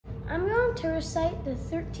I'm going to recite the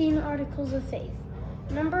 13 Articles of Faith.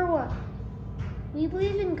 Number 1, we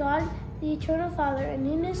believe in God, the Eternal Father, and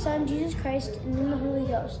in His Son, Jesus Christ, and in the Holy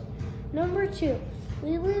Ghost. Number 2,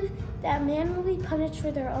 we believe that man will be punished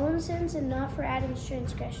for their own sins and not for Adam's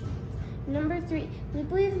transgression. Number 3, we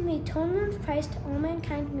believe in the atonement of Christ, all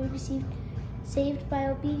mankind may be saved by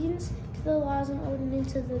obedience to the laws and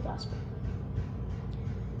ordinances of the gospel.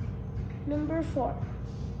 Number 4,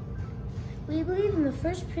 we believe in the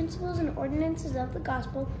first principles and ordinances of the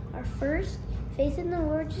gospel are first, faith in the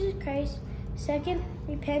Lord Jesus Christ, second,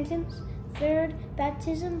 repentance, third,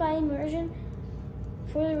 baptism by immersion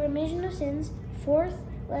for the remission of sins, fourth,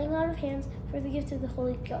 laying on of hands for the gift of the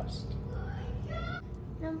Holy Ghost.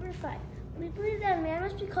 Number 5, we believe that a man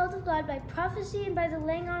must be called of God by prophecy and by the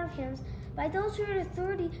laying on of hands, by those who are in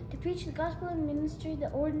authority to preach the gospel and minister the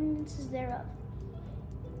ordinances thereof.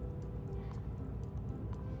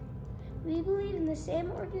 We believe in the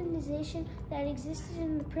same organization that existed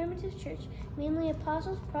in the primitive church, mainly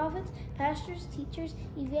apostles, prophets, pastors, teachers,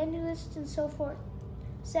 evangelists, and so forth.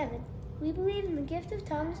 7, we believe in the gift of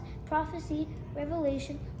tongues, prophecy,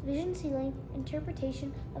 revelation, vision sealing,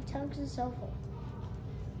 interpretation of tongues, and so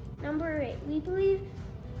forth. Number 8, we believe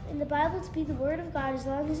in the Bible to be the Word of God as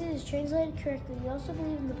long as it is translated correctly. We also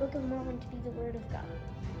believe in the Book of Mormon to be the Word of God.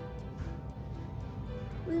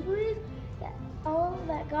 We believe that all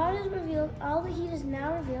that God has revealed, all that He has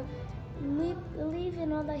now revealed, and we believe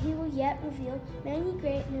in all that He will yet reveal, many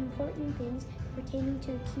great and important things pertaining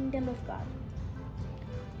to the kingdom of God.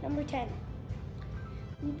 Number 10,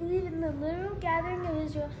 we believe in the literal gathering of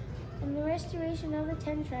Israel and the restoration of the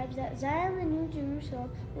 10 tribes, that Zion, the New Jerusalem,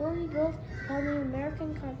 will be built upon the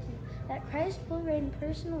American continent, that Christ will reign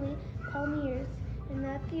personally upon the earth, and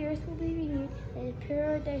that the earth will be renewed in a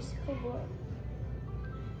paradisical world.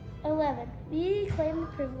 11, we claim the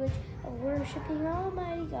privilege of worshiping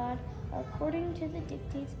Almighty God according to the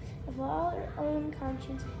dictates of our own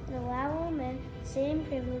conscience, and allow all men the same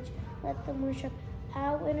privilege. Let them worship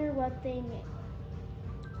how, when, or what they may.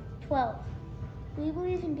 12, we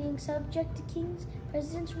believe in being subject to kings,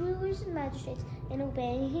 presidents, rulers, and magistrates, and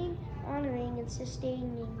obeying, honoring, and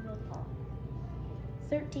sustaining them all.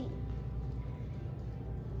 13,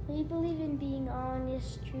 we believe in being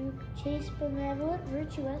honest, true, chaste, benevolent,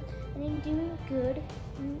 virtuous, and in doing good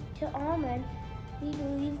to all men. We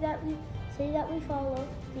believe that we say that we follow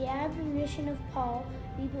the admonition of Paul.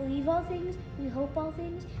 We believe all things, we hope all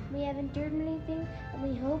things, we have endured many things, and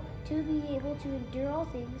we hope to be able to endure all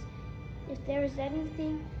things. If there is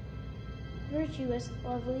anything virtuous,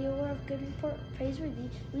 lovely, or of good report, praiseworthy,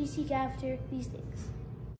 we seek after these things.